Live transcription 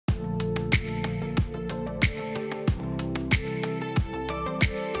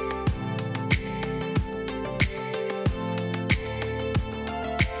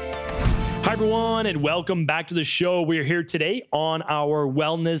everyone, and welcome back to the show. We're here today on our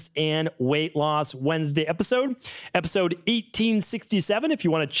Wellness and Weight Loss Wednesday episode 1867. If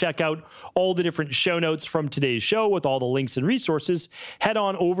you want to check out all the different show notes from today's show with all the links and resources, head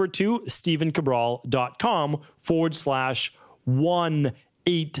on over to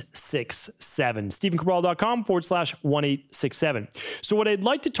stephencabral.com/1867. stephencabral.com/1867. So what I'd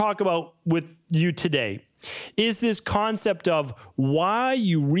like to talk about with you today is this concept of why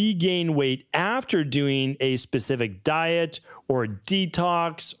you regain weight after doing a specific diet or a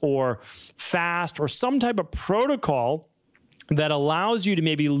detox or fast or some type of protocol that allows you to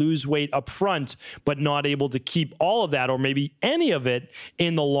maybe lose weight up front, but not able to keep all of that or maybe any of it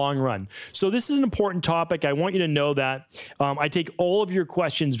in the long run. So this is an important topic. I want you to know that I take all of your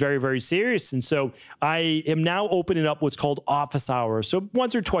questions very, very serious. And so I am now opening up what's called office hours. So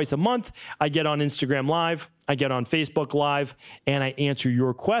once or twice a month, I get on Instagram Live, I get on Facebook Live, and I answer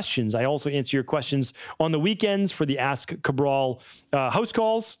your questions. I also answer your questions on the weekends for the Ask Cabral house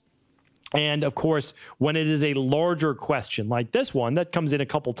calls. And of course, when it is a larger question like this one that comes in a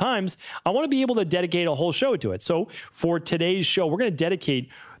couple times, I want to be able to dedicate a whole show to it. So for today's show, we're going to dedicate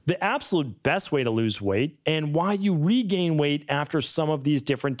the absolute best way to lose weight and why you regain weight after some of these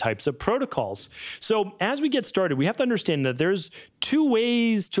different types of protocols. So as we get started, we have to understand that there's two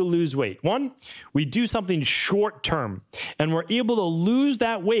ways to lose weight. One, we do something short term and we're able to lose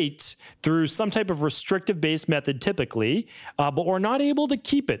that weight through some type of restrictive based method typically, but we're not able to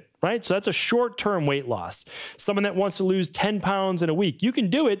keep it. Right? So that's a short-term weight loss. Someone that wants to lose 10 pounds in a week, you can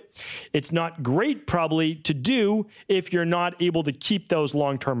do it. It's not great probably to do if you're not able to keep those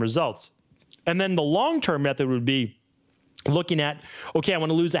long-term results. And then the long-term method would be looking at, okay, I want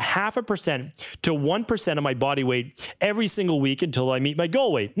to lose 0.5% to 1% of my body weight every single week until I meet my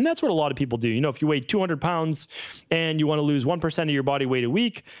goal weight. And that's what a lot of people do. You know, if you weigh 200 pounds and you want to lose 1% of your body weight a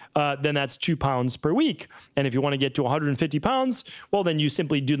week, then that's 2 pounds per week. And if you want to get to 150 pounds, well, then you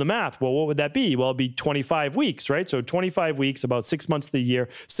simply do the math. Well, what would that be? Well, it'd be 25 weeks, right? So 25 weeks, about 6 months of the year,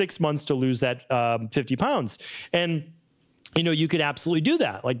 6 months to lose that 50 pounds. And you know, you could absolutely do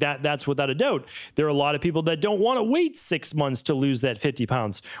that. Like that's without a doubt. There are a lot of people that don't want to wait 6 months to lose that 50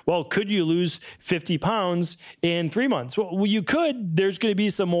 pounds. Well, could you lose 50 pounds in 3 months? Well, you could. There's going to be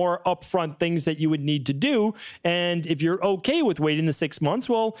some more upfront things that you would need to do. And if you're okay with waiting the 6 months,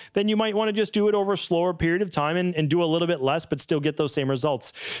 well, then you might want to just do it over a slower period of time and do a little bit less, but still get those same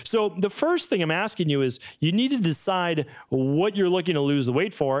results. So the first thing I'm asking you is you need to decide what you're looking to lose the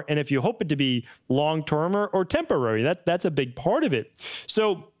weight for. And if you hope it to be long-term or temporary, that's a big part of it.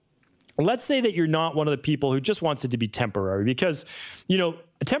 So let's say that you're not one of the people who just wants it to be temporary because, you know,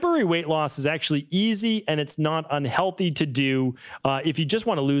 temporary weight loss is actually easy and it's not unhealthy to do if you just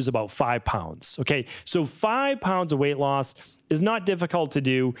want to lose about 5 pounds. Okay, so 5 pounds of weight loss is not difficult to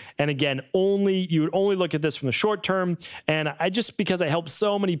do. And again, you would only look at this from the short term. And because I help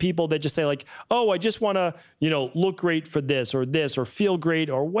so many people that just say like, oh, I just want to, you know, look great for this or feel great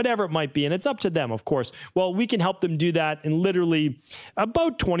or whatever it might be. And it's up to them, of course. Well, we can help them do that in literally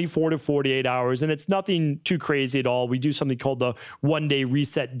about 24 to 48 hours. And it's nothing too crazy at all. We do something called the 1-day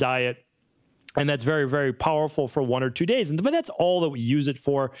reset diet. And that's very, very powerful for 1 or 2 days. But that's all that we use it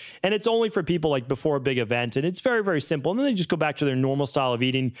for. And it's only for people like before a big event. And it's very, very simple. And then they just go back to their normal style of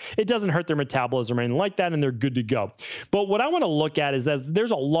eating. It doesn't hurt their metabolism or anything like that. And they're good to go. But what I want to look at is that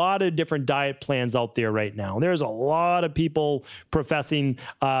there's a lot of different diet plans out there right now. There's a lot of people professing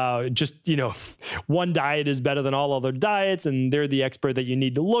just, you know, one diet is better than all other diets. And they're the expert that you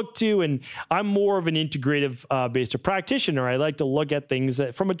need to look to. And I'm more of an integrative based practitioner. I like to look at things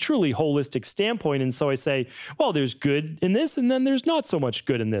from a truly holistic standpoint. And so I say, well, there's good in this and then there's not so much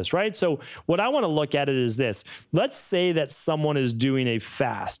good in this, right? So what I want to look at it is this. Let's say that someone is doing a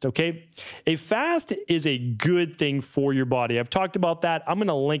fast, okay? A fast is a good thing for your body. I've talked about that. I'm going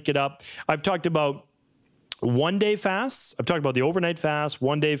to link it up. I've talked about 1-day fasts. I've talked about the overnight fast,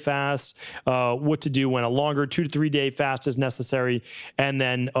 1-day fast, what to do when a longer 2 to 3 day fast is necessary. And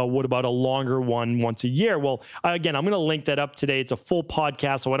then what about a longer one once a year? Well, again, I'm going to link that up today. It's a full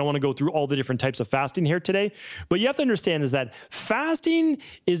podcast, so I don't want to go through all the different types of fasting here today. But you have to understand is that fasting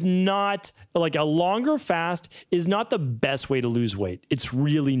is not, like a longer fast is not the best way to lose weight. It's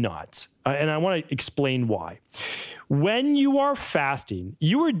really not. And I want to explain why. When you are fasting,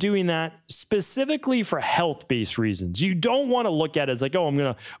 you are doing that specifically for health-based reasons. You don't want to look at it as like, oh, I'm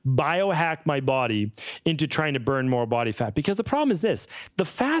going to biohack my body into trying to burn more body fat. Because the problem is this, the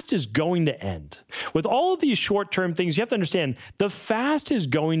fast is going to end. With all of these short-term things, you have to understand the fast is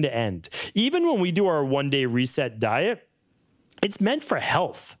going to end. Even when we do our 1-day reset diet, it's meant for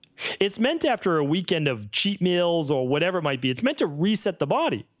health. It's meant after a weekend of cheat meals or whatever it might be. It's meant to reset the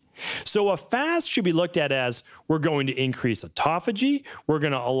body. So a fast should be looked at as we're going to increase autophagy, we're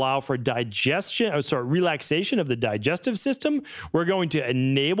going to allow for relaxation of the digestive system, we're going to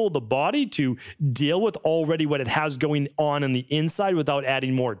enable the body to deal with already what it has going on the inside without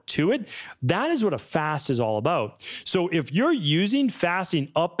adding more to it. That is what a fast is all about. So if you're using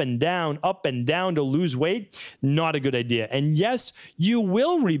fasting up and down to lose weight, not a good idea. And yes, you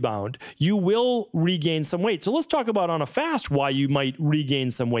will rebound, you will regain some weight. So let's talk about on a fast why you might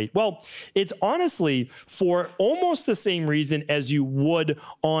regain some weight. Well, it's honestly for almost the same reason as you would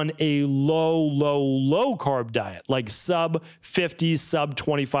on a low carb diet, like sub 50, sub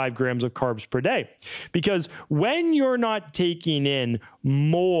 25 grams of carbs per day. Because when you're not taking in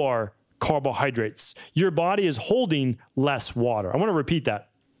more carbohydrates, your body is holding less water. I want to repeat that.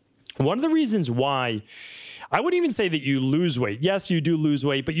 One of the reasons why I wouldn't even say that you lose weight. Yes, you do lose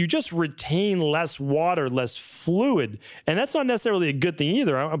weight, but you just retain less water, less fluid. And that's not necessarily a good thing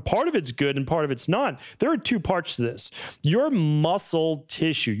either. Part of it's good and part of it's not. There are two parts to this. Your muscle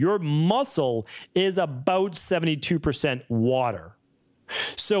tissue, your muscle is about 72% water.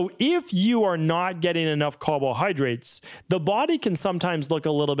 So if you are not getting enough carbohydrates, the body can sometimes look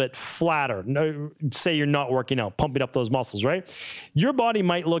a little bit flatter. Say you're not working out, pumping up those muscles, right? Your body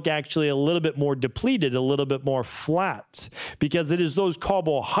might look actually a little bit more depleted, a little bit more flat, because it is those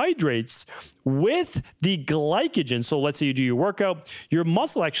carbohydrates with the glycogen. So let's say you do your workout, your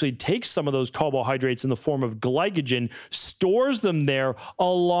muscle actually takes some of those carbohydrates in the form of glycogen, stores them there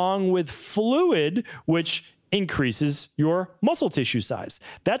along with fluid, which increases your muscle tissue size.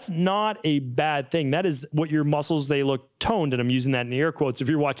 That's not a bad thing. That is what your muscles, they look toned, and I'm using that in air quotes if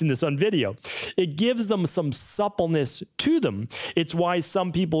you're watching this on video. It gives them some suppleness to them. It's why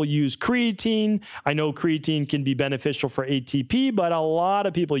some people use creatine. I know creatine can be beneficial for ATP, but a lot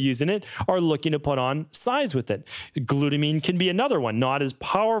of people using it are looking to put on size with it. Glutamine can be another one, not as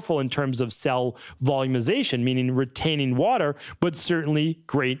powerful in terms of cell volumization, meaning retaining water, but certainly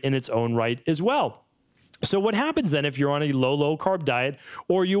great in its own right as well. So what happens then if you're on a low carb diet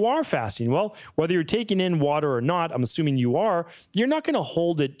or you are fasting? Well, whether you're taking in water or not, I'm assuming you are, you're not going to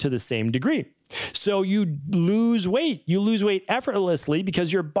hold it to the same degree. So you lose weight. You lose weight effortlessly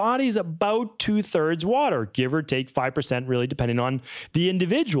because your body's about 2/3 water, give or take 5%, really depending on the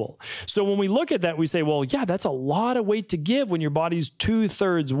individual. So when we look at that, we say, well, yeah, that's a lot of weight to give when your body's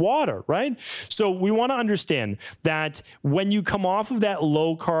 2/3 water, right? So we want to understand that when you come off of that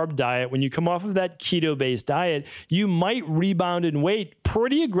low carb diet, when you come off of that keto-based diet, you might rebound in weight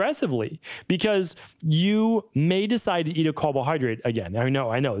pretty aggressively because you may decide to eat a carbohydrate again. I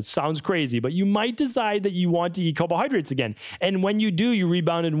know, it sounds crazy, but you might decide that you want to eat carbohydrates again. And when you do, you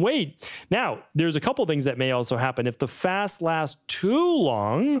rebound in weight. Now, there's a couple things that may also happen. If the fast lasts too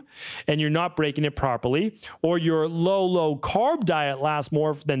long and you're not breaking it properly, or your low carb diet lasts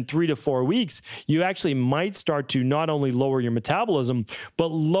more than 3 to 4 weeks, you actually might start to not only lower your metabolism, but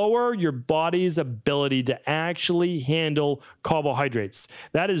lower your body's ability to actually handle carbohydrates.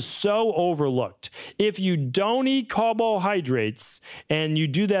 That is so overlooked. If you don't eat carbohydrates and you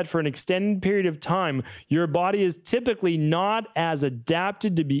do that for an extended period of time, your body is typically not as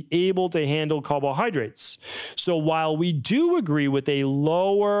adapted to be able to handle carbohydrates. So while we do agree with a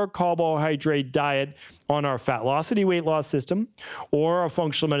lower carbohydrate diet on our fat velocity weight loss system or our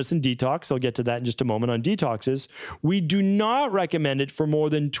functional medicine detox, I'll get to that in just a moment on detoxes, we do not recommend it for more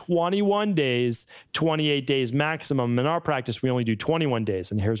than 21 days, 28 days maximum. In our practice, we only do 21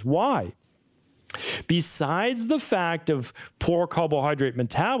 days, and here's why. Besides the fact of poor carbohydrate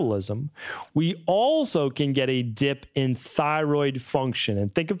metabolism, we also can get a dip in thyroid function.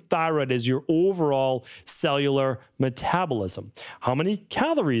 And think of thyroid as your overall cellular metabolism. How many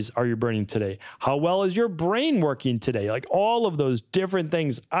calories are you burning today? How well is your brain working today? Like all of those different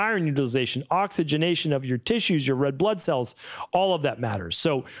things, iron utilization, oxygenation of your tissues, your red blood cells, all of that matters.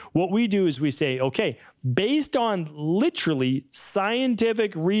 So what we do is we say, okay, based on literally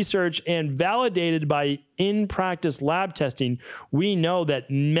scientific research and validated by in-practice lab testing, we know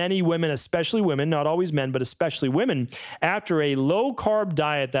that many women, especially women, not always men, but especially women, after a low-carb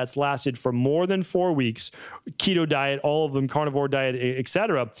diet that's lasted for more than 4 weeks, keto diet, all of them, carnivore diet,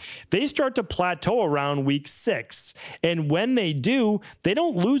 etc., they start to plateau around week 6. And when they do, they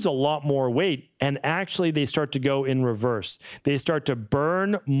don't lose a lot more weight. And actually, they start to go in reverse. They start to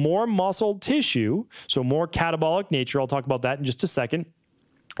burn more muscle tissue, so more catabolic nature. I'll talk about that in just a second.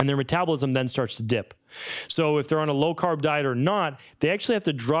 And their metabolism then starts to dip. So if they're on a low carb diet or not, they actually have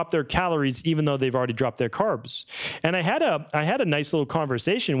to drop their calories even though they've already dropped their carbs. And I had a nice little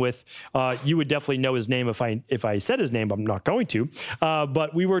conversation with, you would definitely know his name if I said his name, but I'm not going to.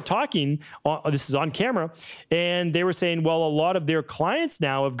 But we were talking, this is on camera, and they were saying, well, a lot of their clients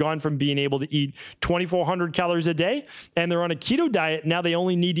now have gone from being able to eat 2,400 calories a day, and they're on a keto diet. Now they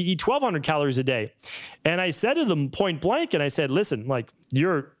only need to eat 1,200 calories a day. And I said to them point blank, and I said, listen, like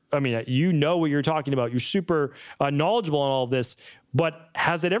you know what you're talking about. You're super knowledgeable on all of this, but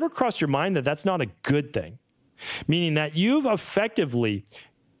has it ever crossed your mind that that's not a good thing? Meaning that you've effectively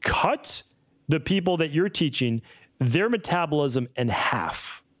cut the people that you're teaching their metabolism in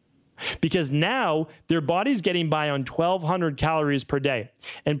half. Because now their body's getting by on 1,200 calories per day.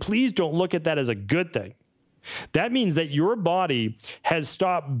 And please don't look at that as a good thing. That means that your body has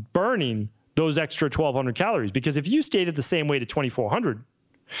stopped burning those extra 1,200 calories. Because if you stayed at the same weight at 2,400,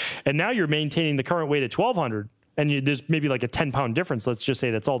 and now you're maintaining the current weight at 1,200, and there's maybe like a 10-pound difference. Let's just say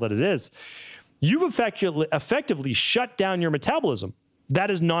that's all that it is. You've effectively shut down your metabolism.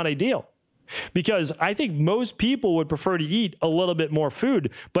 That is not ideal, because I think most people would prefer to eat a little bit more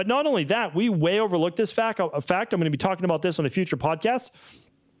food. But not only that, we way overlook this fact. I'm going to be talking about this on a future podcast.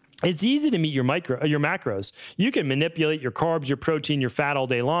 It's easy to meet your macros. You can manipulate your carbs, your protein, your fat all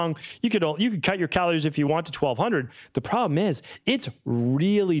day long. You could cut your calories if you want to 1,200. The problem is it's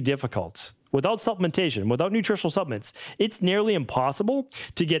really difficult. Without supplementation, without nutritional supplements, it's nearly impossible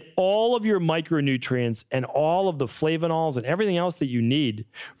to get all of your micronutrients and all of the flavonols and everything else that you need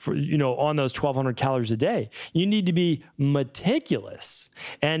for, on those 1,200 calories a day. You need to be meticulous.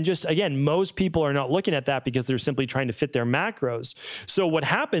 And just, again, most people are not looking at that because they're simply trying to fit their macros. So what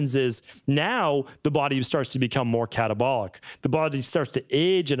happens is now the body starts to become more catabolic. The body starts to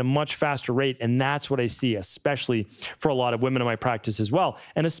age at a much faster rate. And that's what I see, especially for a lot of women in my practice as well.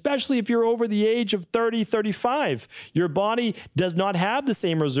 And especially if you're over the age of 30, 35, your body does not have the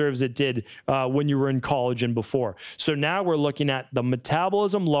same reserves it did when you were in college and before. So now we're looking at the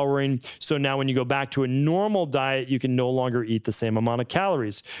metabolism lowering. So now when you go back to a normal diet, you can no longer eat the same amount of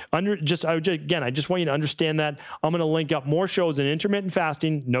calories. I just want you to understand that. I'm going to link up more shows in intermittent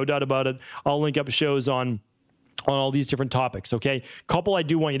fasting, no doubt about it. I'll link up shows on all these different topics, okay? Couple I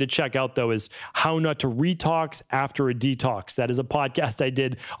do want you to check out, though, is how not to retox after a detox. That is a podcast I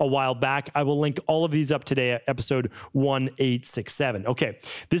did a while back. I will link all of these up today at episode 1867. Okay,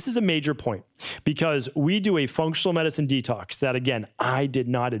 this is a major point because we do a functional medicine detox that, again, I did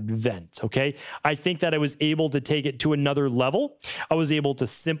not invent, okay? I think that I was able to take it to another level. I was able to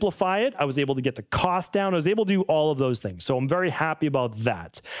simplify it. I was able to get the cost down. I was able to do all of those things. So I'm very happy about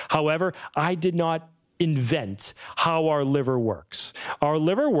that. However, I did not invent how our liver works. Our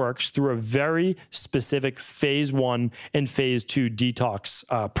liver works through a very specific phase 1 and phase 2 detox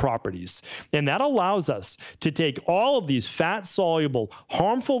properties. And that allows us to take all of these fat-soluble,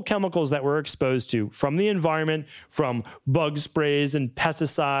 harmful chemicals that we're exposed to from the environment, from bug sprays and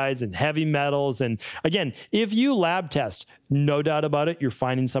pesticides and heavy metals. And again, if you lab test, no doubt about it, you're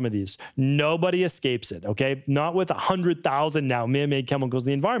finding some of these. Nobody escapes it, okay? Not with 100,000 now man-made chemicals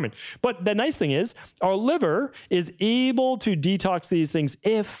in the environment. But the nice thing is our liver is able to detox these things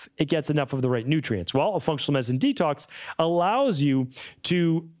if it gets enough of the right nutrients. Well, a functional medicine detox allows you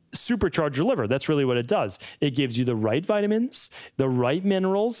to supercharge your liver. That's really what it does. It gives you the right vitamins, the right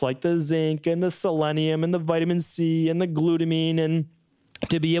minerals like the zinc and the selenium and the vitamin C and the glutamine, and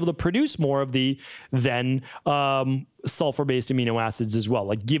to be able to produce more of the then sulfur-based amino acids as well,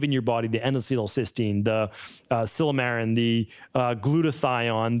 like giving your body the N-acetylcysteine, the silymarin, the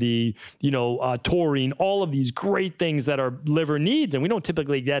glutathione, the taurine, all of these great things that our liver needs. And we don't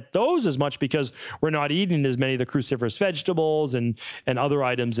typically get those as much because we're not eating as many of the cruciferous vegetables and other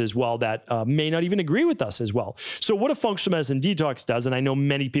items as well that may not even agree with us as well. So what a functional medicine detox does, and I know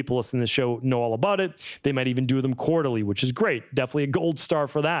many people listening to the show know all about it, they might even do them quarterly, which is great. Definitely a gold star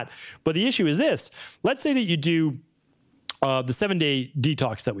for that. But the issue is this. Let's say that you do the 7-day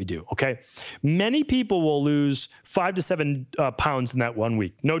detox that we do, okay? Many people will lose 5 to 7 pounds in that 1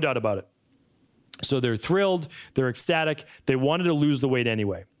 week, no doubt about it. So they're thrilled, they're ecstatic, they wanted to lose the weight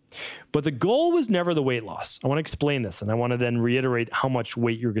anyway. But the goal was never the weight loss. I want to explain this, and I want to then reiterate how much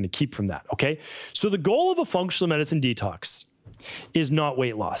weight you're going to keep from that, okay? So the goal of a functional medicine detox is not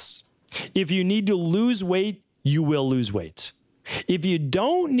weight loss. If you need to lose weight, you will lose weight. If you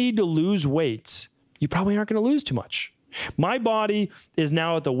don't need to lose weight, you probably aren't going to lose too much. My body is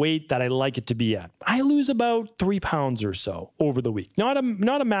now at the weight that I like it to be at. I lose about 3 pounds or so over the week. Not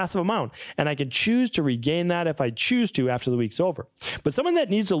a massive amount. And I can choose to regain that if I choose to after the week's over. But someone that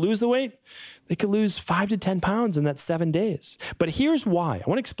needs to lose the weight, they could lose 5 to 10 pounds in that 7 days. But here's why. I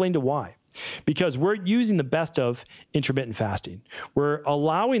want to explain to why. Because we're using the best of intermittent fasting. We're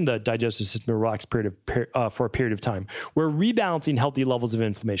allowing the digestive system to relax for a period of time. We're rebalancing healthy levels of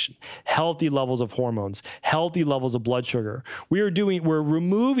inflammation, healthy levels of hormones, healthy levels of blood sugar. We're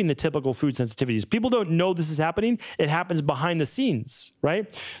removing the typical food sensitivities. People don't know this is happening. It happens behind the scenes,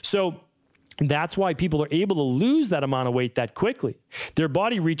 right? So that's why people are able to lose that amount of weight that quickly. Their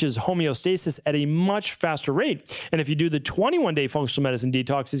body reaches homeostasis at a much faster rate. And if you do the 21-day functional medicine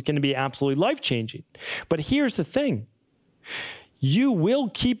detox, it's going to be absolutely life-changing. But here's the thing. You will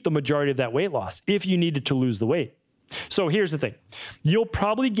keep the majority of that weight loss if you needed to lose the weight. So here's the thing. You'll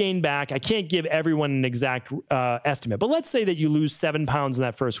probably gain back, I can't give everyone an exact estimate, but let's say that you lose 7 pounds in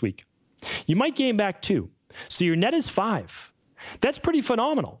that first week. You might gain back 2. So your net is 5. That's pretty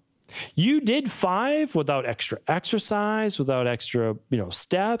phenomenal. You did 5 without extra exercise, without extra,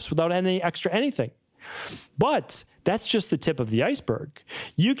 steps, without any extra anything. But that's just the tip of the iceberg.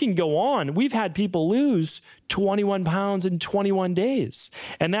 You can go on. We've had people lose 21 pounds in 21 days.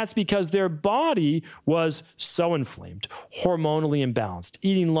 And that's because their body was so inflamed, hormonally imbalanced,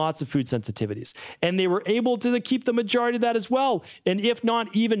 eating lots of food sensitivities. And they were able to keep the majority of that as well. And if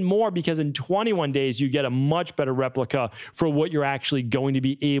not even more, because in 21 days, you get a much better replica for what you're actually going to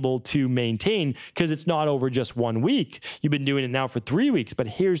be able to maintain, because it's not over just 1 week. You've been doing it now for 3 weeks. But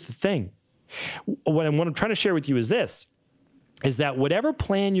here's the thing. What I'm trying to share with you is that whatever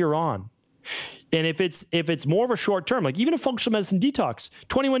plan you're on, and if it's more of a short term, like even a functional medicine detox,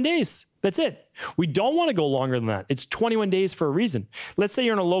 21 days, that's it. We don't want to go longer than that. It's 21 days for a reason. Let's say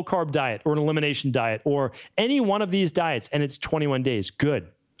you're on a low carb diet or an elimination diet or any one of these diets, and it's 21 days. Good.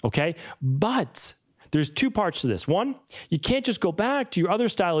 Okay. But there's 2 parts to this. One, you can't just go back to your other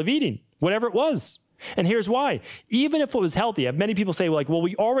style of eating, whatever it was. And here's why. Even if it was healthy, many people say, well,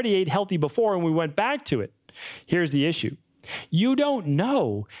 we already ate healthy before and we went back to it. Here's the issue. You don't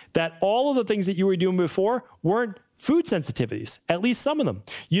know that all of the things that you were doing before weren't food sensitivities, at least some of them.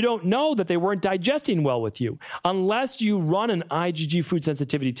 You don't know that they weren't digesting well with you unless you run an IgG food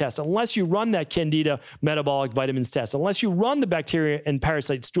sensitivity test, unless you run that Candida metabolic vitamins test, unless you run the bacteria and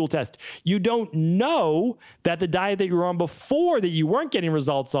parasite stool test. You don't know that the diet that you were on before that you weren't getting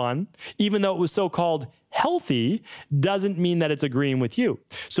results on, even though it was so-called healthy, doesn't mean that it's agreeing with you.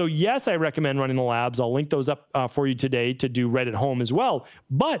 So yes, I recommend running the labs. I'll link those up for you today to do right at home as well.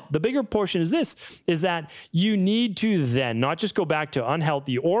 But the bigger portion is that you need to then not just go back to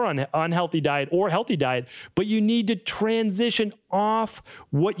unhealthy or unhealthy diet or healthy diet, but you need to transition off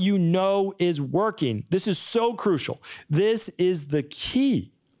what you know is working. This is so crucial. This is the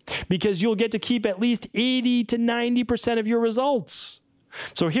key, because you'll get to keep at least 80 to 90% of your results.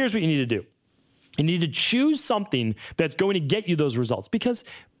 So here's what you need to do. You need to choose something that's going to get you those results, because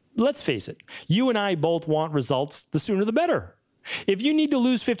let's face it, you and I both want results. The sooner the better. If you need to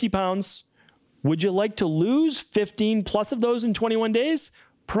lose 50 pounds, would you like to lose 15 plus of those in 21 days?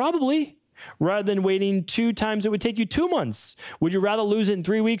 Probably. Rather than waiting 2 times, it would take you 2 months. Would you rather lose it in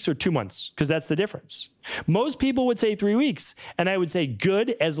 3 weeks or 2 months? Because that's the difference. Most people would say 3 weeks. And I would say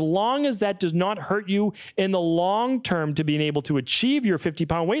good, as long as that does not hurt you in the long term to being able to achieve your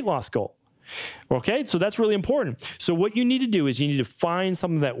 50-pound weight loss goal. Okay, so that's really important. So what you need to do is you need to find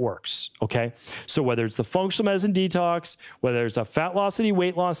something that works. Okay, so whether it's the functional medicine detox, whether it's a fat velocity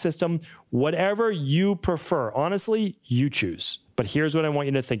weight loss system, whatever you prefer, honestly, you choose. But here's what I want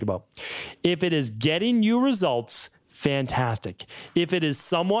you to think about. If it is getting you results, fantastic. If it is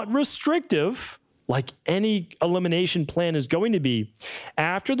somewhat restrictive, like any elimination plan is going to be,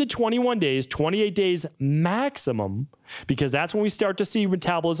 after the 21 days, 28 days maximum, because that's when we start to see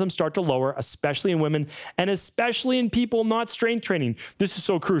metabolism start to lower, especially in women and especially in people not strength training. This is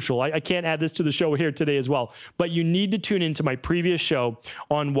so crucial. I can't add this to the show here today as well, but you need to tune into my previous show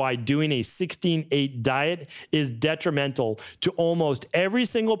on why doing a 16-8 diet is detrimental to almost every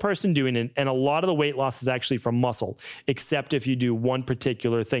single person doing it. And a lot of the weight loss is actually from muscle, except if you do one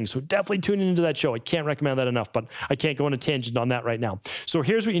particular thing. So definitely tune into that show. I can't recommend that enough, but I can't go on a tangent on that right now. So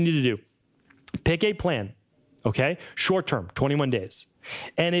here's what you need to do. Pick a plan. Okay, short term, 21 days.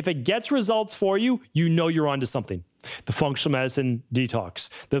 And if it gets results for you, you know you're onto something. The functional medicine detox,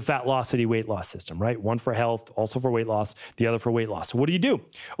 the fat velocity weight loss system, right? One for health, also for weight loss, the other for weight loss. So what do?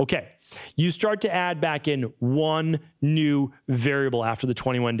 Okay, you start to add back in one new variable after the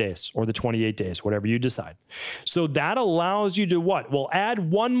 21 days or the 28 days, whatever you decide. So that allows you to what? Well,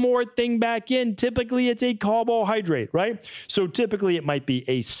 add one more thing back in. Typically, it's a carbohydrate, right? So typically, it might be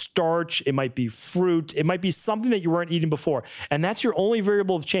a starch, it might be fruit, it might be something that you weren't eating before. And that's your only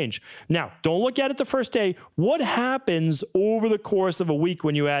variable of change. Now, don't look at it the first day. What happens over the course of a week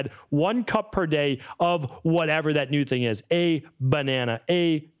when you add 1 cup per day of whatever that new thing is? A banana,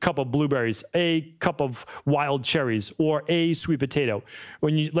 a cup of blue blueberries, a cup of wild cherries, or a sweet potato.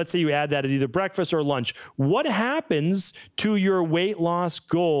 Let's say you add that at either breakfast or lunch, what happens to your weight loss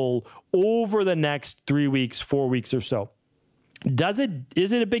goal over the next 3 weeks, 4 weeks or so? Is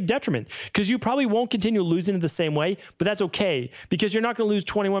it a big detriment? Because you probably won't continue losing it the same way, but that's okay, because you're not going to lose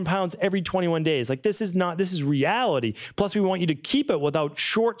 21 pounds every 21 days. Like, this is reality. Plus, we want you to keep it without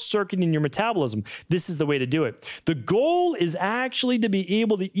short circuiting your metabolism. This is the way to do it. The goal is actually to be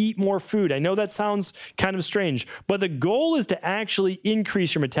able to eat more food. I know that sounds kind of strange, but the goal is to actually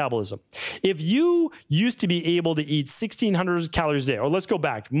increase your metabolism. If you used to be able to eat 1,600 calories a day, or let's go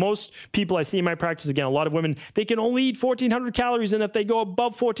back. Most people I see in my practice, again, a lot of women, they can only eat 1,400 calories. And if they go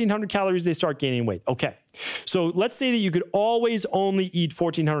above 1,400 calories, they start gaining weight. Okay. So let's say that you could always only eat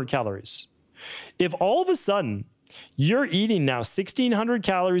 1,400 calories. If all of a sudden you're eating now 1,600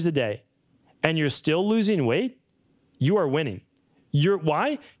 calories a day and you're still losing weight, you are winning.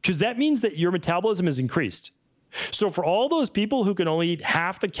 Why? Because that means that your metabolism is increased. So for all those people who can only eat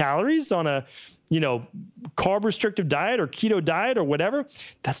half the calories on a, carb restrictive diet or keto diet or whatever,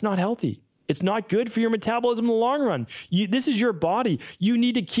 that's not healthy. It's not good for your metabolism in the long run. This is your body. You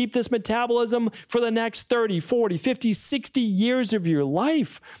need to keep this metabolism for the next 30, 40, 50, 60 years of your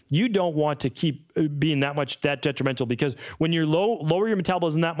life. You don't want to keep being that detrimental, because when you lower your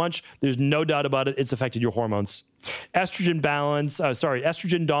metabolism that much, there's no doubt about it, it's affected your hormones. Estrogen dominance,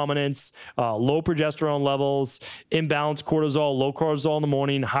 low progesterone levels, imbalanced cortisol, low cortisol in the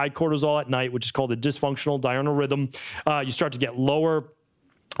morning, high cortisol at night, which is called a dysfunctional diurnal rhythm. You start to get lower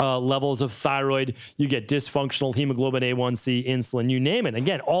levels of thyroid, you get dysfunctional hemoglobin A1C, insulin, you name it.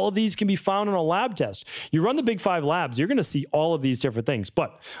 Again, all of these can be found in a lab test. You run the big 5 labs, you're going to see all of these different things.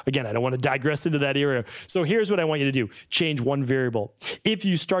 But again, I don't want to digress into that area. So here's what I want you to do. Change one variable. If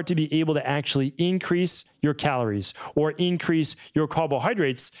you start to be able to actually increase your calories or increase your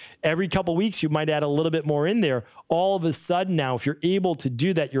carbohydrates, every couple of weeks, you might add a little bit more in there. All of a sudden now, if you're able to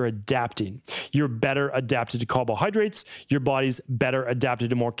do that, you're adapting. You're better adapted to carbohydrates. Your body's better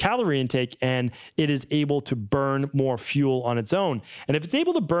adapted to more calorie intake, and it is able to burn more fuel on its own. And if it's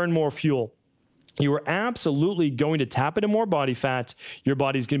able to burn more fuel, you are absolutely going to tap into more body fat. Your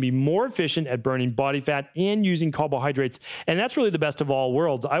body's going to be more efficient at burning body fat and using carbohydrates. And that's really the best of all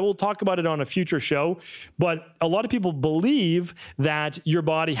worlds. I will talk about it on a future show, but a lot of people believe that your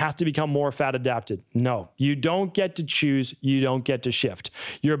body has to become more fat adapted. No, you don't get to choose. You don't get to shift.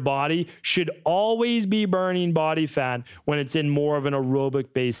 Your body should always be burning body fat when it's in more of an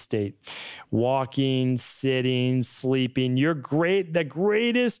aerobic based state. Walking, sitting, sleeping, the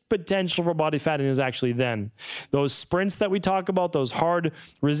greatest potential for body fat is actually then. Those sprints that we talk about, those hard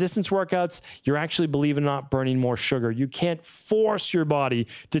resistance workouts, you're actually, believe it or not, burning more sugar. You can't force your body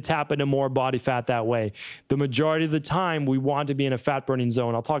to tap into more body fat that way. The majority of the time, we want to be in a fat burning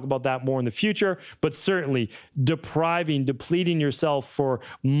zone. I'll talk about that more in the future, but certainly depleting yourself for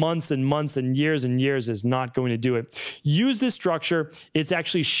months and months and years is not going to do it. Use this structure. It's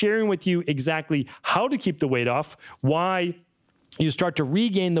actually sharing with you exactly how to keep the weight off, why you start to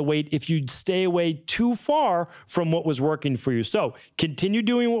regain the weight if you stay away too far from what was working for you. So continue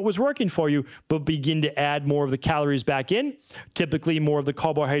doing what was working for you, but begin to add more of the calories back in, typically more of the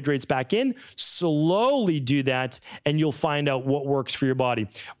carbohydrates back in. Slowly do that, and you'll find out what works for your body.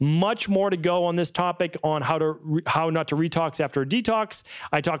 Much more to go on this topic on how not to retox after a detox.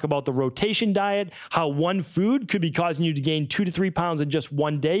 I talk about the rotation diet, how one food could be causing you to gain 2 to 3 pounds in just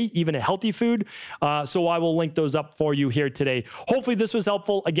one day, even a healthy food. So I will link those up for you here today. Hopefully this was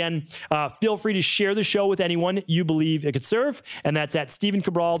helpful. Again, feel free to share the show with anyone you believe it could serve. And that's at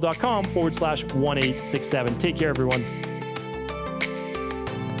StephenCabral.com/1867. Take care, everyone.